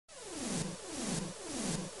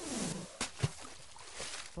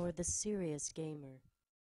for the serious gamer.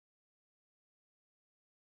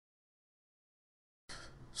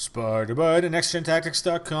 Sparta by the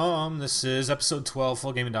NextGenTactics.com. This is episode 12,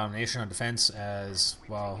 full game of domination on defense. As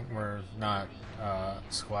well, we're not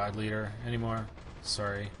squad leader anymore.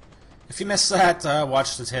 Sorry. If you missed that,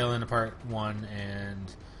 watch the tail end of part 1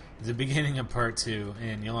 and the beginning of part 2,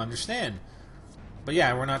 and you'll understand. But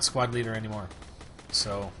yeah, we're not squad leader anymore.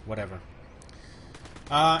 So, whatever.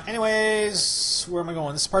 Anyways, where am I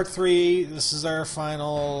going? This is part 3. This is our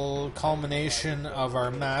final culmination of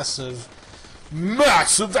our massive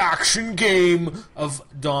action game of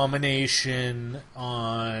domination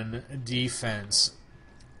on defense.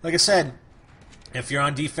 Like I said, if you're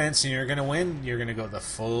on defense and you're going to win, you're going to go the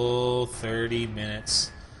full 30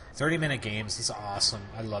 minutes. 30-minute games. It's awesome.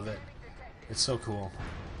 I love it. It's so cool.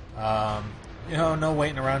 You know, no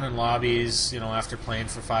waiting around in lobbies, you know, after playing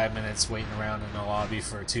for 5 minutes, waiting around in a lobby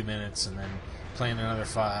for 2 minutes, and then playing another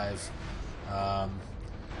 5.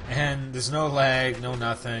 And there's no lag, no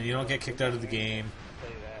nothing. You don't get kicked out of the game.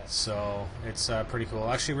 So, it's pretty cool.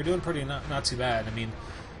 Actually, we're doing pretty not too bad. I mean,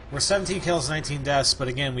 we're 17 kills, 19 deaths, but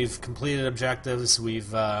again, we've completed objectives.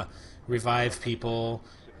 We've revived people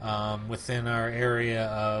within our area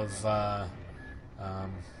of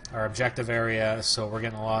our objective area, so we're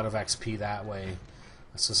getting a lot of XP that way.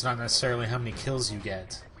 So it's not necessarily how many kills you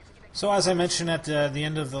get. So as I mentioned at the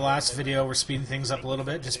end of the last video, we're speeding things up a little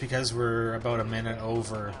bit just because we're about a minute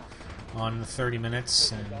over on the 30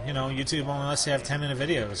 minutes. And, you know, YouTube only lets you have 10-minute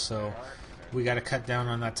videos, so we got to cut down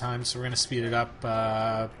on that time, so we're going to speed it up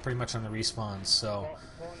pretty much on the respawns. So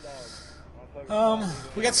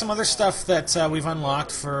we got some other stuff that we've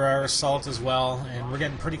unlocked for our assault as well, and we're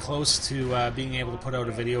getting pretty close to being able to put out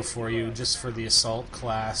a video for you just for the assault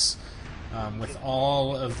class with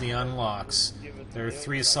all of the unlocks. There are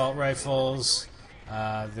 3 assault rifles,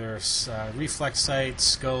 there's reflex sight,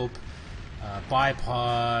 scope,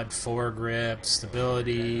 bipod, foregrip,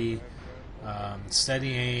 stability,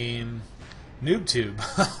 steady aim, noob tube.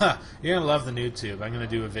 You're going to love the noob tube. I'm going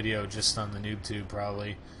to do a video just on the noob tube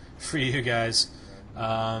probably for you guys.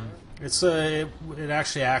 It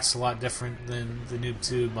actually acts a lot different than the noob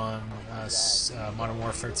tube on Modern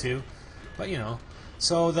Warfare 2, but you know.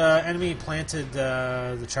 So the enemy planted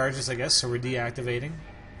the charges, I guess, so we're deactivating,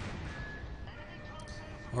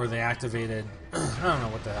 or they activated. I don't know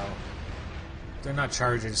what the hell. They're not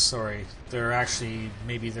charges. Sorry, they're actually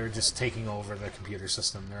they're just taking over the computer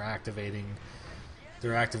system. They're activating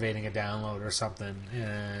a download or something,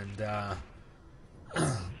 and I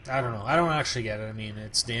don't know. I don't actually get it. I mean,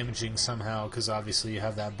 it's damaging somehow because obviously you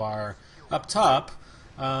have that bar up top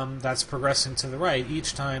that's progressing to the right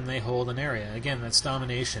each time they hold an area. Again, that's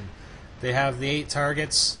domination. They have the 8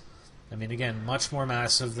 targets. I mean, again, much more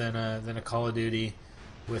massive than a Call of Duty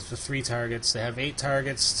with the 3 targets. They have 8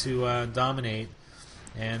 targets to dominate,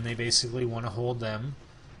 and they basically want to hold them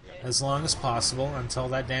as long as possible until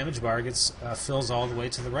that damage bar fills all the way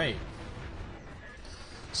to the right.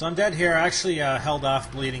 So I'm dead here. I actually held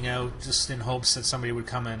off bleeding out just in hopes that somebody would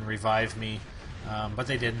come and revive me, but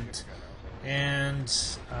they didn't. And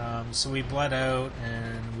so we bled out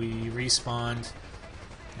and we respawned,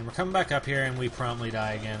 and we're coming back up here and we promptly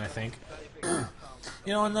die again, I think.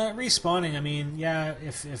 You know, and the respawning, I mean, yeah,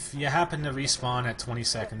 if you happen to respawn at 20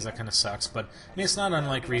 seconds, that kind of sucks, but I mean, it's not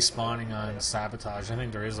unlike respawning on Sabotage. I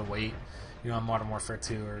think there is a wait, you know, on Modern Warfare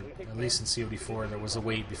 2, or at least in COD4, there was a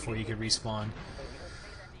wait before you could respawn.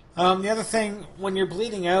 The other thing, when you're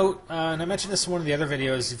bleeding out, and I mentioned this in one of the other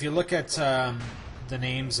videos, if you look at the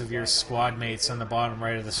names of your squad mates on the bottom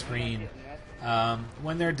right of the screen,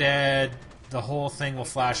 when they're dead, the whole thing will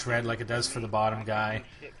flash red like it does for the bottom guy.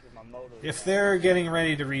 If they're getting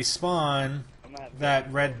ready to respawn,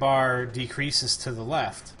 that red bar decreases to the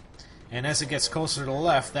left. And as it gets closer to the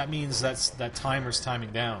left, that means that timer's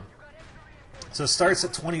timing down. So it starts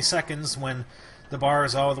at 20 seconds when the bar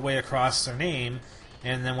is all the way across their name,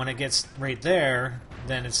 and then when it gets right there,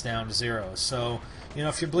 then it's down to 0. So, you know,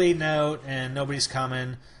 if you're bleeding out and nobody's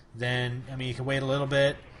coming, then, I mean, you can wait a little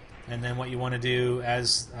bit, and then what you want to do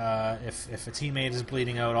as if a teammate is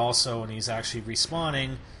bleeding out also and he's actually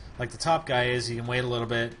respawning, like the top guy is, you can wait a little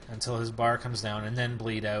bit until his bar comes down and then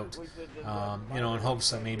bleed out, you know, in hopes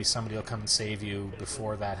that maybe somebody will come and save you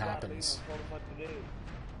before that happens.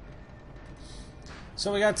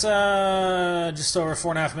 So we got just over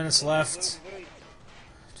 4.5 minutes left.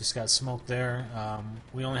 Just got smoked there.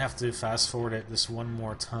 We only have to fast forward it this one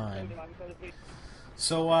more time.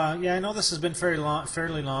 So yeah, I know this has been fairly long.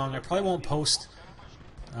 I probably won't post.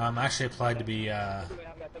 I actually applied to be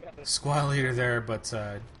squad leader there, but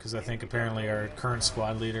because I think apparently our current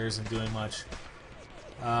squad leader isn't doing much.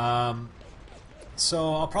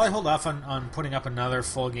 So I'll probably hold off on putting up another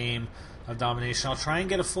full game of Domination. I'll try and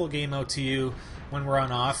get a full game out to you when we're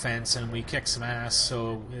on offense and we kick some ass,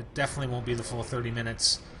 so it definitely won't be the full 30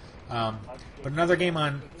 minutes. But another game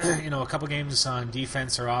on, a couple games on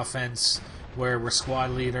defense or offense where we're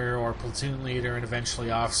squad leader or platoon leader and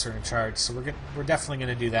eventually officer in charge. So we're definitely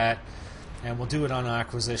going to do that, and we'll do it on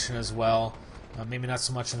acquisition as well. Maybe not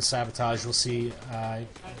so much on sabotage. We'll see.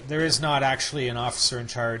 There is not actually an officer in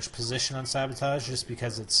charge position on sabotage, just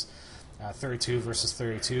because it's 32 versus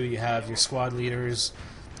 32. You have your squad leaders,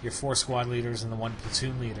 your 4 squad leaders, and the 1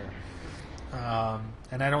 platoon leader.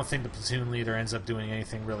 And I don't think the platoon leader ends up doing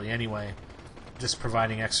anything really anyway, just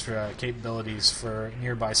providing extra capabilities for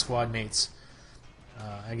nearby squad mates.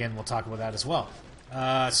 Again, we'll talk about that as well.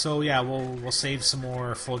 So yeah, we'll save some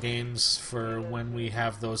more full games for when we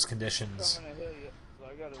have those conditions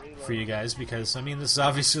for you guys, because I mean this is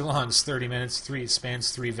obviously long. It's 30 minutes, it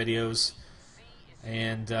spans 3 videos,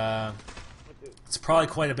 and it's probably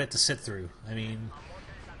quite a bit to sit through. I mean,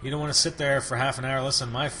 you don't want to sit there for half an hour listening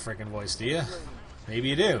to my freaking voice, do you? Maybe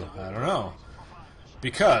you do. I don't know,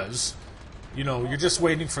 because you're just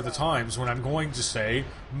waiting for the times when I'm going to say,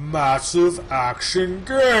 massive action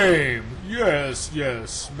game!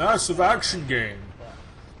 Yes, massive action game.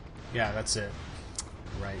 Yeah, that's it.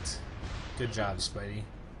 Right. Good job, Spidey.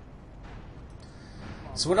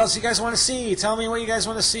 So what else you guys want to see? Tell me what you guys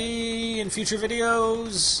want to see in future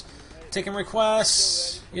videos. Taking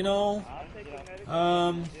requests,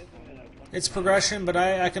 It's progression, but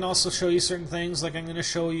I can also show you certain things, like I'm going to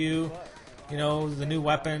show you the new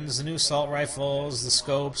weapons, the new assault rifles, the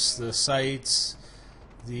scopes, the sights,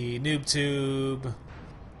 the noob tube.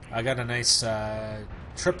 I got a nice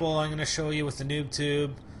triple I'm going to show you with the noob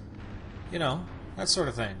tube. That sort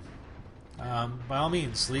of thing. By all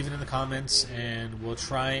means, leave it in the comments, and we'll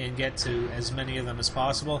try and get to as many of them as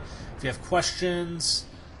possible. If you have questions,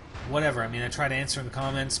 whatever. I mean, I try to answer in the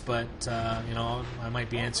comments, but, I might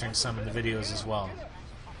be answering some in the videos as well.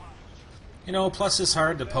 Plus it's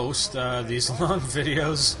hard to post these long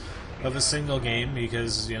videos of a single game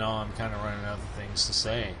because, I'm kind of running out of things to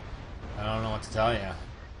say. I don't know what to tell you.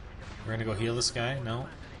 We're going to go heal this guy? No?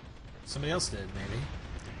 Somebody else did, maybe.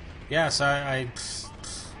 Yes, I'm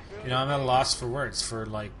at a loss for words for,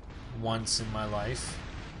 like, once in my life.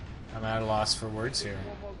 I'm at a loss for words here.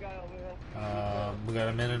 We got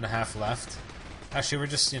a minute and a half left. Actually, we're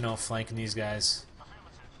just, flanking these guys.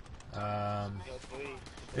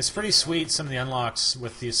 It's pretty sweet, some of the unlocks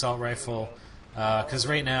with the assault rifle, because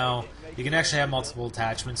right now you can actually have multiple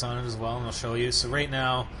attachments on it as well, and I'll show you. So right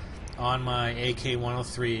now on my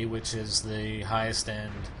AK-103, which is the highest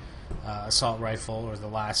end assault rifle, or the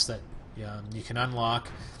last that you can unlock,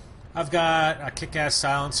 I've got a kick-ass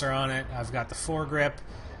silencer on it, I've got the foregrip,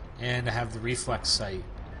 and I have the reflex sight.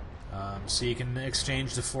 So you can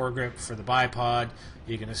exchange the foregrip for the bipod,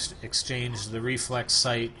 you can exchange the reflex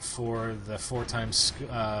sight for the 4x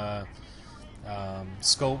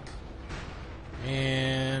scope,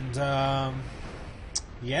 and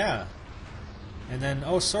yeah. And then,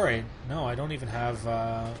 oh sorry, no, I don't even have,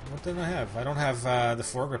 what did I have? I don't have the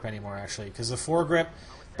foregrip anymore, actually, because the foregrip,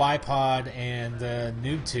 bipod, and the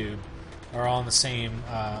noob tube are all in the same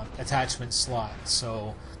attachment slot,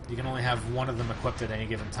 so you can only have one of them equipped at any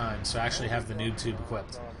given time. So I actually have the noob tube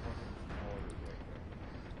equipped.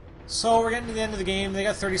 So we're getting to the end of the game. They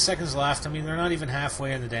got 30 seconds left. I mean, they're not even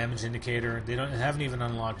halfway on the damage indicator. They haven't even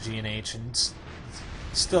unlocked G and H, and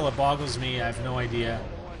still it boggles me. I have no idea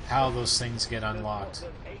how those things get unlocked,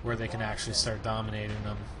 where they can actually start dominating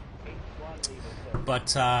them.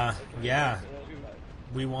 But yeah,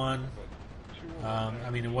 we won. I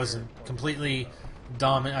mean, it wasn't completely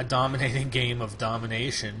a dominating game of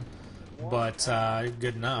domination, but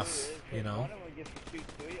good enough,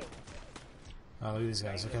 Oh, look at these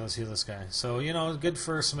guys. Okay, let's heal this guy. So, good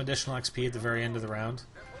for some additional XP at the very end of the round.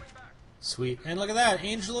 Sweet. And look at that!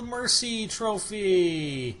 Angel of Mercy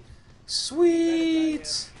trophy!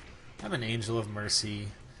 Sweet! I'm an Angel of Mercy.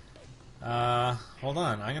 Hold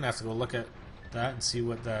on. I'm going to have to go look at that and see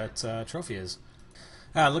what that trophy is.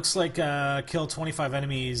 Looks like kill 25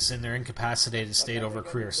 enemies in their incapacitated state over a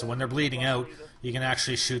career. So when they're bleeding out, you can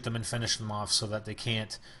actually shoot them and finish them off so that they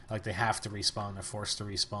can't, like they have to respawn, they're forced to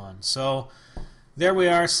respawn. So there we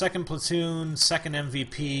are, second platoon, second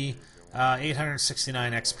MVP,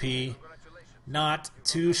 869 XP. Not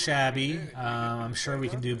too shabby. I'm sure we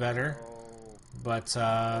can do better. But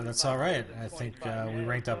that's alright. I think we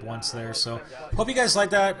ranked up once there. So hope you guys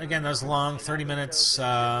liked that. Again, that was long, 30 minutes,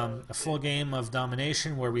 a full game of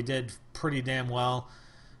Domination where we did pretty damn well.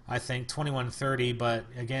 I think 21-30, but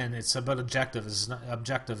again, it's about objectives.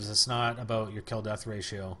 It's not about your kill-death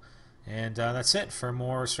ratio. And that's it. For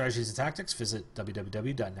more strategies and tactics, visit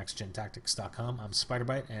www.nextgentactics.com. I'm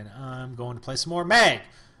Spiderbite, and I'm going to play some more MAG!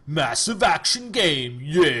 Massive Action Game!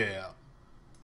 Yeah!